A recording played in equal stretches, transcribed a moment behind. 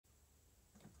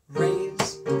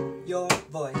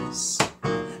voice,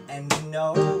 and you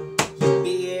know you're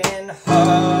being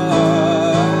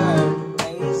heard.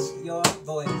 Raise your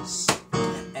voice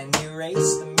and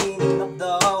erase the meaning of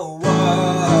the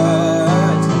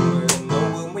words. We're in the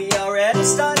womb, we already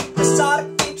studied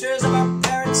prosodic features of our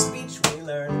parents' speech we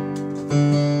learned.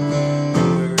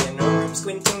 We're in a room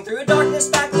squinting through darkness,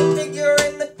 backlit figure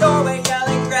in the doorway,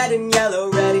 yelling red and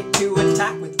yellow, ready to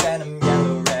attack with venom,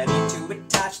 yellow, ready to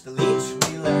attach the leech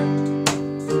we learned.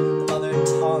 The mother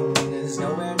tongue is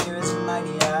nowhere near as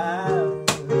mighty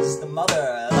as the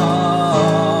mother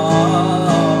lung.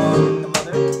 The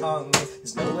mother tongue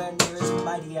is nowhere near as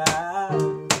mighty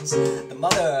as the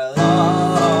mother lung.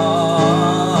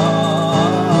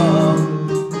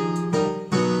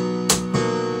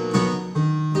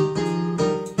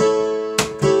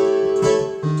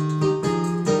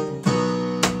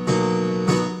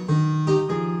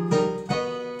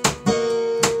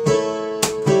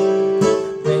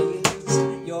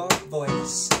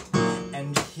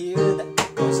 And hear the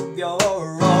echoes of your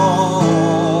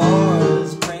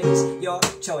roars. Praise your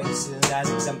choices as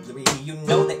exemplary. You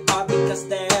know they are because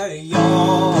they're yours.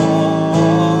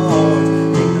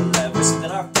 Ring the lever,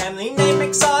 split our family name,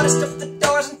 make sawdust of the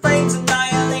doors and frames,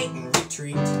 annihilate and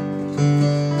retreat.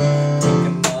 Take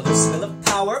another swill of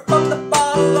power from the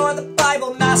bottle or the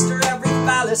Bible, master every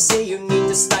fallacy. You need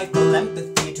to stifle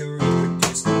empathy to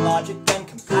reproduce the logic and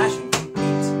compassion.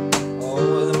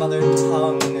 Oh, the mother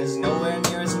tongue is nowhere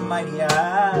near as mighty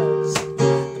as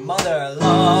the mother lung.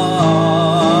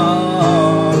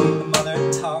 The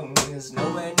mother tongue is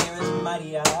nowhere near as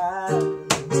mighty as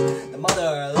the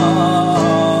mother lung.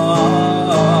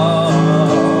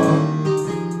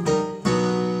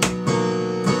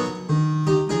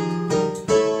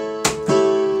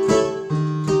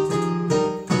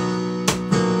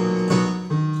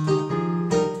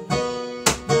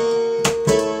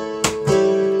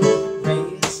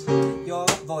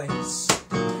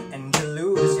 And you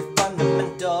lose your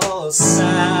fundamental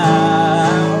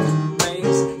sound.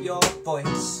 Raise your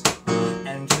voice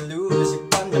and you lose your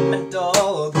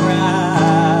fundamental ground.